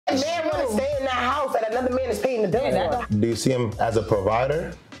man want to stay in that house and another man is paying the bills. Do you see him as a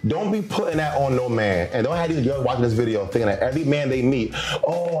provider? Don't be putting that on no man. And don't have these girls watching this video thinking that every man they meet,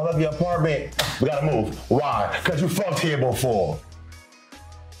 oh, I love your apartment, we gotta move. Why? Because you fucked here before.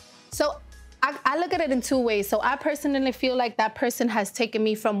 So I look at it in two ways. So I personally feel like that person has taken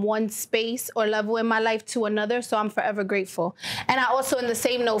me from one space or level in my life to another, so I'm forever grateful. And I also, in the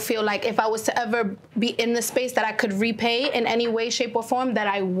same note, feel like if I was to ever be in the space that I could repay in any way, shape, or form, that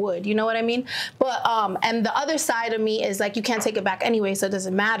I would. You know what I mean? But and the other side of me is like, you can't take it back anyway, so it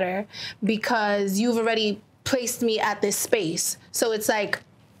doesn't matter because you've already placed me at this space. So it's like,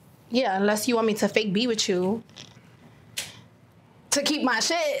 yeah, unless you want me to fake be with you to keep my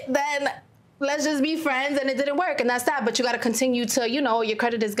shit, then let's just be friends, and it didn't work, and that's that. But you got to continue to, you know, your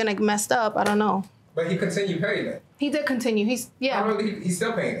credit is gonna get messed up. I don't know. But he continued paying it. He did continue. He's he's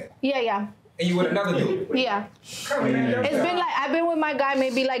still paying it. Yeah. And you with another dude. Yeah. Come on, man. It's been like I've been with my guy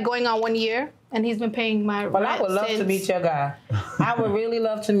maybe like going on 1 year, and he's been paying my rent. But I would love to meet your guy. I would really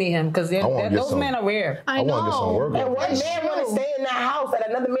love to meet him because those men are rare. I know. Want to get some work. And one man want to stay in that house and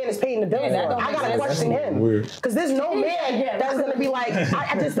another man is paying the bills. I gotta question him because there's no man that's gonna be like,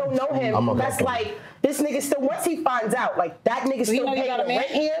 I just don't know him. That's like, this nigga still, once he finds out, like that nigga still paying the rent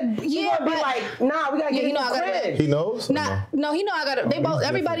here, he gonna be like, nah, we gotta get in the crib. He knows? No, he know I gotta. They both.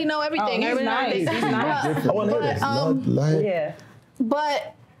 Everybody know everything. He's nice. He's nice. I want to hear this. Yeah.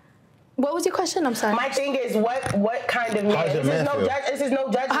 But what was your question? I'm sorry. My thing is, what kind of man? This is no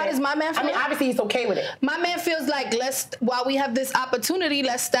judgment. How does my man feel? I mean, obviously he's okay with it. My man feels like while we have this opportunity,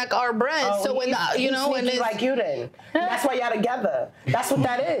 let's stack our bread. So when when it's like you, then that's why y'all together. That's what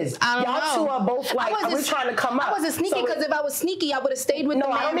that is. Y'all two are both like, we're trying to come up. I wasn't sneaky because if I was sneaky, I would have stayed with.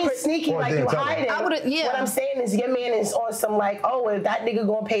 No, I don't mean sneaky like you hiding. I would have. Yeah. What I'm saying is, your man is on some like, oh, if that nigga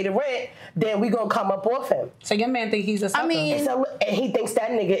gonna pay the rent, then we gonna come up off him. So your man think he's a sucker. I mean, and he thinks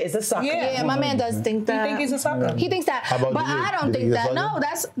that nigga is a sucker. Yeah, my man does think that. You think he's a sucker? He thinks that, but I don't think that. No,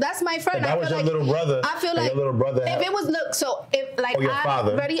 that's my friend. If that was your little brother. I feel like your little brother. If it was or your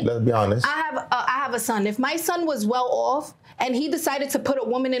father. Let's be honest. I have a son. If my son was well off and he decided to put a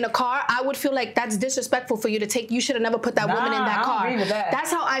woman in a car, I would feel like that's disrespectful for you to take. You should have never put that woman in that car. Agree with that. That's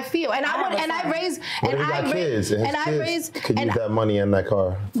how I feel. And I use that money in that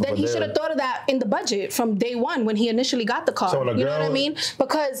car. Then he should have thought of that in the budget from day one when he initially got the car. So you know what I mean?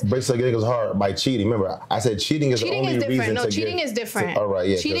 Because breaks a nigga's heart by cheating. Remember, I said cheating is the only reason. No, cheating is different. All right,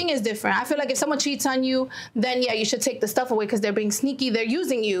 yeah. Cheating is different. I feel like if someone cheats on you, then yeah, you should take the stuff away because they're being sneaky. They're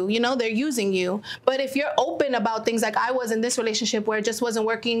using you. You know, they're using you. But if you're open about things like I was in this relationship where it just wasn't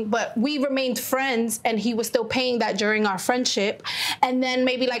working, but we remained friends and he was still paying that during our friendship, and then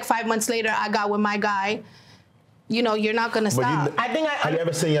maybe like 5 months later I got with my guy. You know, you're not gonna stop. Have you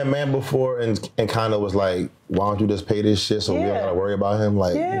ever seen your man before and kind of was like, why don't you just pay this shit so we don't gotta worry about him?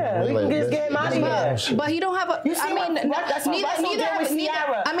 Like, we can just get him out of here. But he don't have a. Neither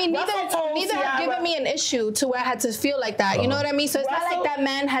have given me an issue to where I had to feel like that. You know what I mean? So it's not like that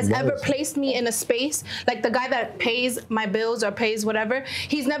man has ever placed me in a space like the guy that pays my bills or pays whatever.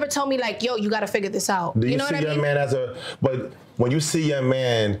 He's never told me like, yo, you gotta figure this out. Do you know see what I mean? your man as a? But when you see your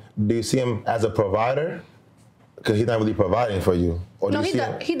man, do you see him as a provider? Because he's not really providing for you. Or no, he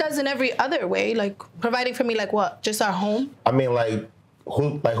does in every other way. Like providing for me, like what? Just our home? I mean,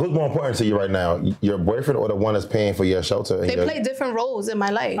 who's more important to you right now? Your boyfriend or the one that's paying for your shelter? They play different roles in my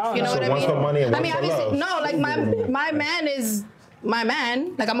life. You know what I mean? One's for money and one's for obviously, love. no. Like my man is my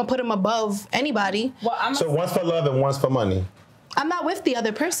man. Like I'm gonna put him above anybody. So one's for love and one's for money. I'm not with the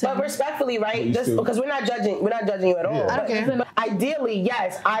other person. But respectfully, right? Just because we're not judging you at all. Yeah. I don't care. Ideally,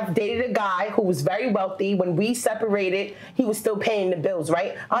 yes, I've dated a guy who was very wealthy. When we separated, he was still paying the bills,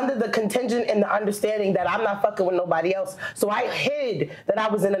 right? Under the contingent and the understanding that I'm not fucking with nobody else. So I hid that I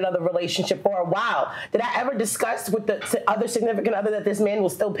was in another relationship for a while. Did I ever discuss with the other significant other that this man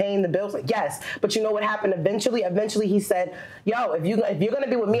was still paying the bills? Like, yes. But you know what happened eventually? Eventually he said, yo, if you're going to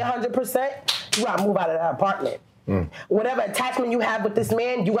be with me 100%, you got to move out of that apartment. Whatever attachment you have with this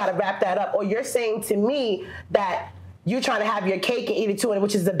man, you got to wrap that up. Or you're saying to me that you're trying to have your cake and eat it too,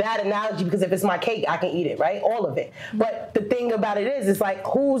 which is a bad analogy because if it's my cake, I can eat it, right? All of it. But the thing about it is, it's like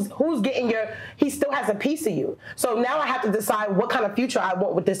who's getting he still has a piece of you. So now I have to decide what kind of future I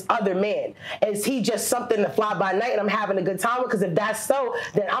want with this other man. Is he just something to fly by night and I'm having a good time with? Because if that's so,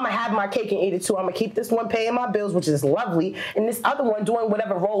 then I'm going to have my cake and eat it too. I'm going to keep this one paying my bills, which is lovely, and this other one doing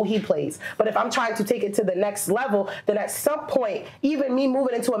whatever role he plays. But if I'm trying to take it to the next level, then at some point, even me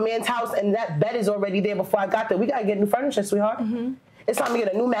moving into a man's house and that bed is already there before I got there, we got to get new furniture, sweetheart. It's time to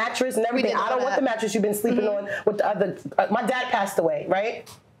get a new mattress and everything. I don't want the mattress you've been sleeping on with the other. My dad passed away, right?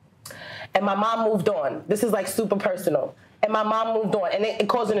 And my mom moved on. This is like super personal. and my mom moved on, and it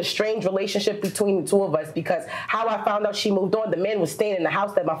caused an estranged relationship between the two of us because how I found out she moved on, the man was staying in the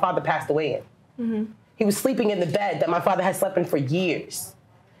house that my father passed away in. He was sleeping in the bed that my father had slept in for years.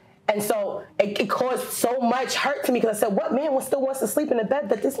 And so it caused so much hurt to me because I said, what man still wants to sleep in the bed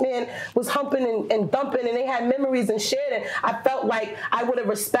that this man was humping and dumping and they had memories and shared, and I felt like I would have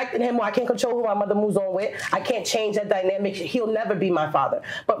respected him. Well, I can't control who my mother moves on with. I can't change that dynamic. He'll never be my father.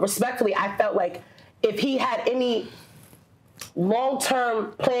 But respectfully, I felt like if he had any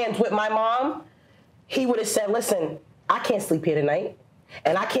long-term plans with my mom, he would have said, listen, I can't sleep here tonight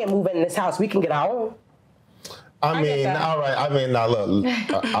and I can't move in this house. We can get our own. I mean, all right. I mean, now look,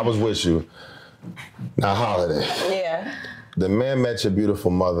 I was with you. Now, Holiday. Yeah. The man met your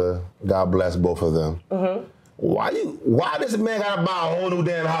beautiful mother. God bless both of them. Mm-hmm. Why this man gotta buy a whole new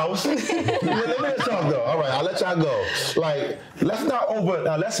damn house? Let me talk though. All right, I'll let y'all go. Like,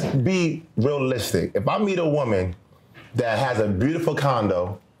 let's be realistic. If I meet a woman that has a beautiful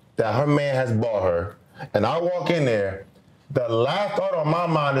condo that her man has bought her, and I walk in there, the last thought on my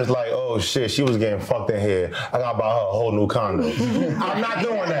mind is like, oh shit, she was getting fucked in here. I gotta buy her a whole new condo. I'm not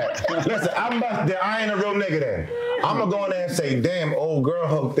doing that. Listen, I ain't a real nigga then. I'm gonna go in there and say, damn, old girl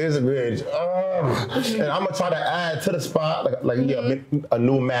hooked this bitch. And I'm gonna try to add to the spot, like a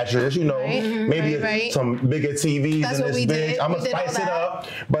new mattress, you know, maybe some bigger TVs in this bitch. I'm gonna spice it up.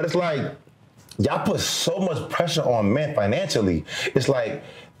 But it's like, y'all put so much pressure on men financially. It's like,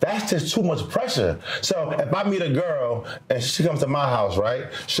 that's just too much pressure. So if I meet a girl and she comes to my house, right?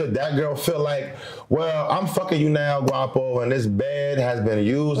 Should that girl feel like, well, I'm fucking you now, Guapo, and this bed has been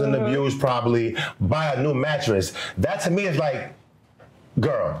used and abused probably, buy a new mattress. That to me is like,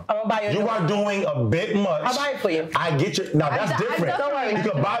 girl, you are doing a bit much. I'll buy it for you. I get you. Now that's different.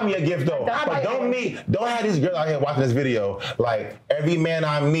 You can buy me a gift though. But don't have these girls out here watching this video like every man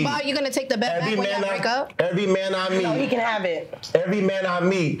I meet. Well, are you gonna take the bet back when you break up? Every man I meet. No, he can have it. Every man I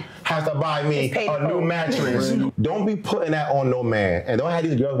meet has to buy me a new mattress. Don't be putting that on no man. And don't have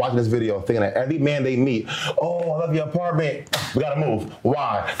these girls watching this video thinking that every man they meet, oh, I love your apartment. We gotta move.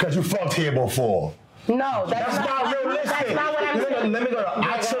 Why? Because you fucked here before. No, that's not realistic. That's not what I'm saying. Let me go.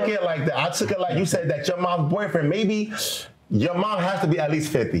 I took it like that. I took it like you said that your mom's boyfriend, maybe your mom has to be at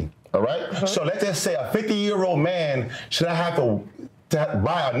least 50. All right? So let's just say a 50-year-old man should not have to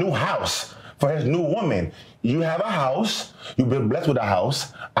buy a new house for his new woman. You have a house. You've been blessed with a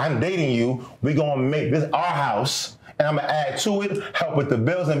house. I'm dating you. We're going to make this our house. And I'm going to add to it, help with the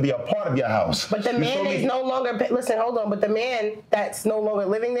bills, and be a part of your house. But the man is no longer, listen, hold on, but the man that's no longer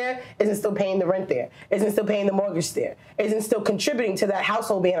living there isn't still paying the rent there, isn't still paying the mortgage there, isn't still contributing to that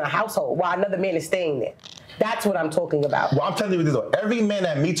household being a household while another man is staying there. That's what I'm talking about. Well, I'm telling you this though, every man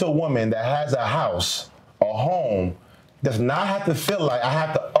that meets a woman that has a house, a home, does not have to feel like I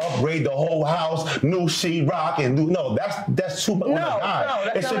have to upgrade the whole house, new sheetrock, and that's too much on a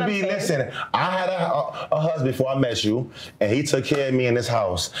guy. It should be, listen, I had a husband before I met you, and he took care of me in this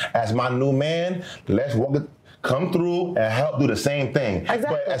house. As my new man, let's come through and help do the same thing. Exactly.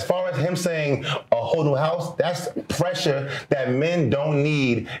 But as far as him saying a whole new house, that's pressure that men don't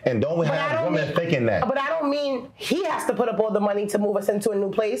need, and don't have women thinking that. But I don't mean he has to put up all the money to move us into a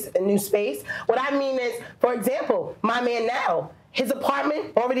new place, a new space. What I mean is, for example, my man now, his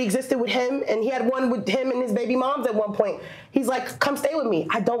apartment already existed with him, and he had one with him and his baby moms at one point. He's like, come stay with me.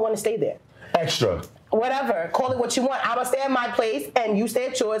 I don't want to stay there. Extra. Whatever, call it what you want. I'm gonna stay at my place and you stay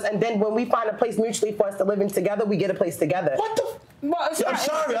at yours, and then when we find a place mutually for us to live in together, we get a place together. What the? Well, I'm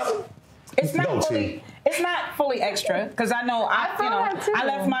sorry. It's not fully extra because I know I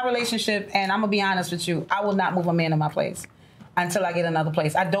left my relationship, and I'm gonna be honest with you. I will not move a man in my place until I get another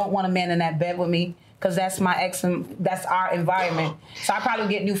place. I don't want a man in that bed with me because that's my ex and that's our environment. So I probably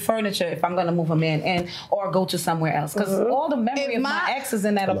get new furniture if I'm gonna move a man in or go to somewhere else because all the memory of my ex is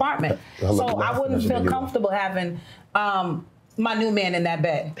in that apartment. So I wouldn't feel comfortable having my new man in that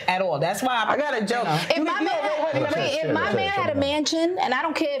bed at all. That's why I got a joke. If my man had a mansion, and I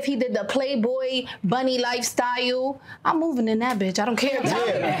don't care if he did the Playboy bunny lifestyle, I'm moving in that bitch. I don't care.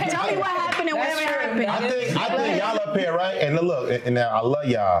 Tell me what happened and where it happened. I think y'all up here, right? And look, and I love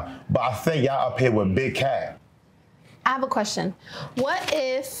y'all, but I think y'all up here with Big Cat. I have a question. What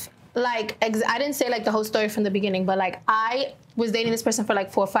if, like, I didn't say like the whole story from the beginning, but like I was dating this person for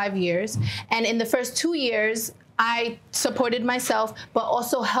like 4 or 5 years, and in the first 2 years, I supported myself, but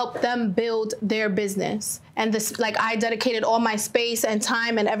also helped them build their business. And this, like, I dedicated all my space and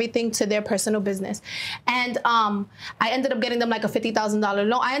time and everything to their personal business. And I ended up getting them like a $50,000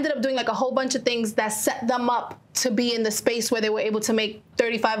 loan. I ended up doing like a whole bunch of things that set them up to be in the space where they were able to make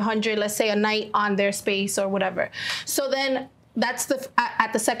 $3,500, let's say, a night on their space or whatever. So then that's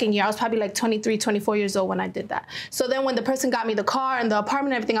at the second year. I was probably like 23, 24 years old when I did that. So then when the person got me the car and the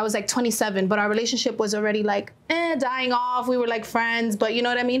apartment and everything, I was like 27, but our relationship was already like, dying off. We were like friends, but you know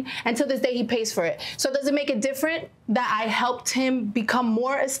what I mean? And to this day, he pays for it. So does it make it different that I helped him become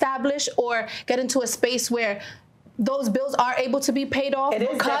more established or get into a space where those bills are able to be paid off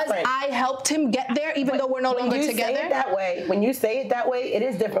because different. I helped him get there, even though we're no longer together? When you say it that way, it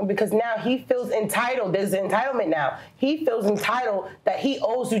is different because now he feels entitled. There's an entitlement now. He feels entitled that he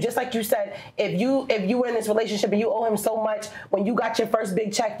owes you, just like you said. If you were in this relationship and you owe him so much, when you got your first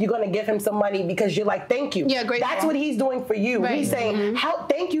big check, you're gonna give him some money because you're like, thank you. Yeah, great. That's what he's doing for you. Right. He's saying,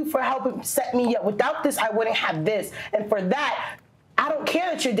 thank you for helping set me up. Without this, I wouldn't have this. And for that, I don't care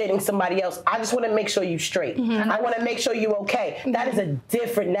that you're dating somebody else. I just want to make sure you're straight. I want to make sure you're okay. That is a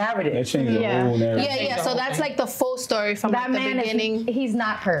different narrative. That changes the whole narrative. Yeah. So that's like the full story from that like, the beginning. He's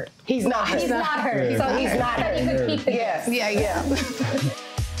not hurt. He's not hurt. He's not hurt. Yeah. So he's not hurt. He could keep the Yeah.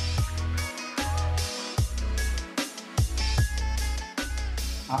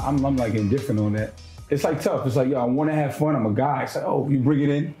 I'm like indifferent on that. It's like tough. It's like, yo, I want to have fun. I'm a guy. It's like, oh, you bring it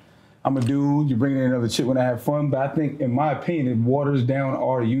in. I'm a dude, you bring in another chick when I have fun, but I think, in my opinion, it waters down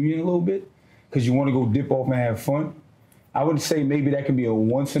our union a little bit because you want to go dip off and have fun. I would say maybe that can be a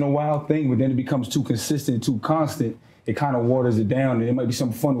once in a while thing, but then it becomes too consistent, too constant. It kind of waters it down, and it might be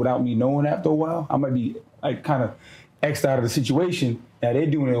some fun without me knowing after a while. I might be like kind of X'd out of the situation. Now they're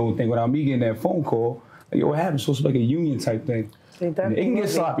doing their own thing without me getting that phone call. Like, yo, what happened? So it's like a union type thing. It can get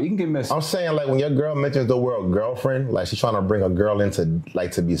sloppy. It can get messy. I'm saying, like, when your girl mentions the word girlfriend, like she's trying to bring a girl into,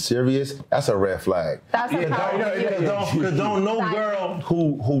 like, to be serious, that's a red flag. That's a problem. Because don't no girl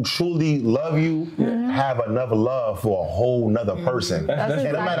who truly love you have enough love for a whole nother person. That's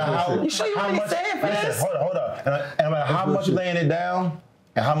and no matter how, You sure you really saying for this? Hold up. And no matter how much you laying it down,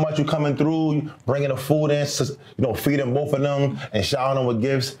 and how much you coming through, bringing the food in, feeding both of them and showering them with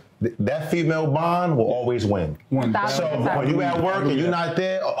gifts, that female bond will always win. So when you at work and you're not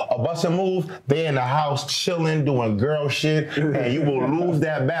there, a bust and move, they in the house chilling, doing girl shit, and you will lose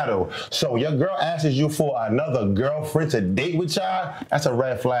that battle. So your girl asks you for another girlfriend to date with y'all, that's a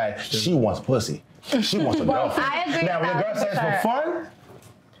red flag. She wants pussy. She wants a girlfriend. I agree. Now when your girl says for fun,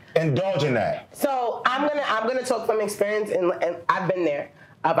 indulge in that. So I'm gonna talk from experience, and I've been there.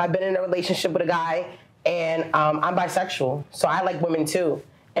 I've been in a relationship with a guy, and I'm bisexual, so I like women too.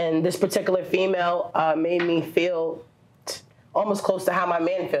 And this particular female made me feel almost close to how my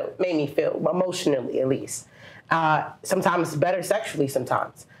man made me feel, emotionally at least. Sometimes better sexually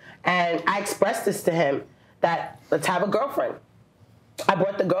sometimes. And I expressed this to him, that let's have a girlfriend. I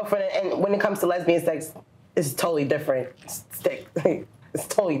brought the girlfriend, and when it comes to lesbian sex, it's totally different. It's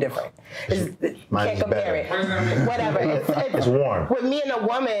totally different. You can't compare it. Whatever. It's warm. With me and a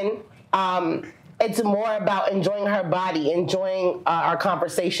woman, it's more about enjoying her body, enjoying our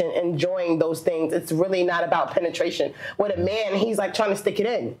conversation, enjoying those things. It's really not about penetration. With a man, he's like trying to stick it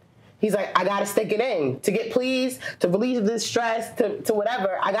in. He's like, I gotta stick it in. To get pleased, to relieve the stress, to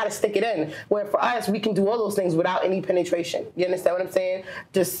whatever, I gotta stick it in. Where for us, we can do all those things without any penetration. You understand what I'm saying?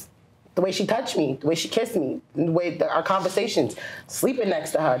 Just the way she touched me, the way she kissed me, the way our conversations, sleeping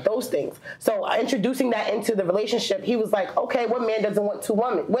next to her, those things. So introducing that into the relationship, he was like, okay, what man doesn't want two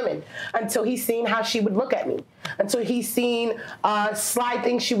women? Until he's seen how she would look at me. Until he's seen sly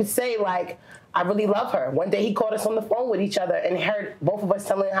things she would say, like, I really love her. One day he called us on the phone with each other and heard both of us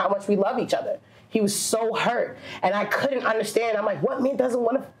telling how much we love each other. He was so hurt. And I couldn't understand. I'm like, what man doesn't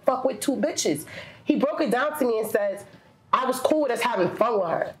want to fuck with two bitches? He broke it down to me and says, I was cool with us having fun with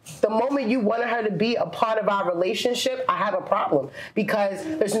her. The moment you wanted her to be a part of our relationship, I have a problem. Because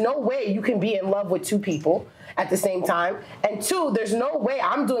there's no way you can be in love with two people at the same time. And two, there's no way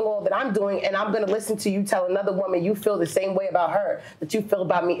I'm doing all that I'm doing and I'm gonna listen to you tell another woman you feel the same way about her that you feel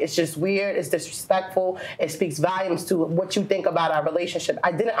about me. It's just weird, it's disrespectful, it speaks volumes to what you think about our relationship.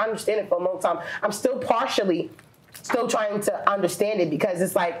 I didn't understand it for a long time. I'm still trying to understand it because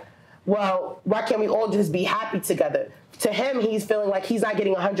it's like, well, why can't we all just be happy together? To him, he's feeling like he's not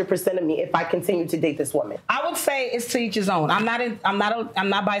getting 100% of me if I continue to date this woman. I would say it's to each his own. I'm not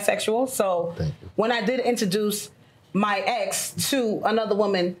bisexual, so when I did introduce my ex to another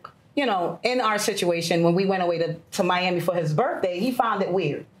woman, in our situation when we went away to Miami for his birthday, he found it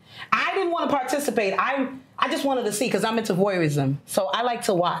weird. I didn't want to participate. I just wanted to see, because I'm into voyeurism, so I like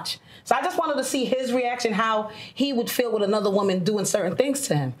to watch. So I just wanted to see his reaction, how he would feel with another woman doing certain things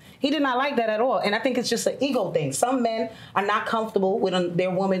to him. He did not like that at all, and I think it's just an ego thing. Some men are not comfortable with their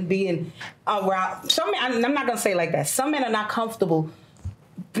woman being around. Some men, I'm not going to say it like that. Some men are not comfortable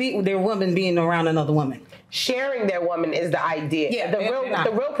with their woman being around another woman. sharing their woman is the idea. Yeah,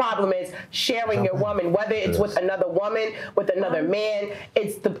 the real problem is sharing your woman, whether it's with another woman, with another man,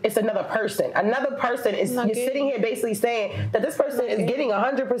 it's another person. Another person is you're sitting here basically saying that this person is getting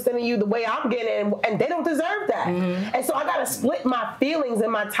 100% of you the way I'm getting, and they don't deserve that. And so I gotta split my feelings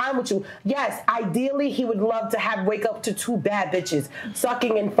and my time with you. Yes, ideally he would love to wake up to 2 bad bitches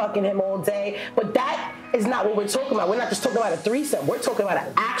sucking and fucking him all day, but that is not what we're talking about. We're not just talking about a threesome. We're talking about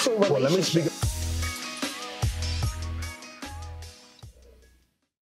an actual relationship. Well, let me speak.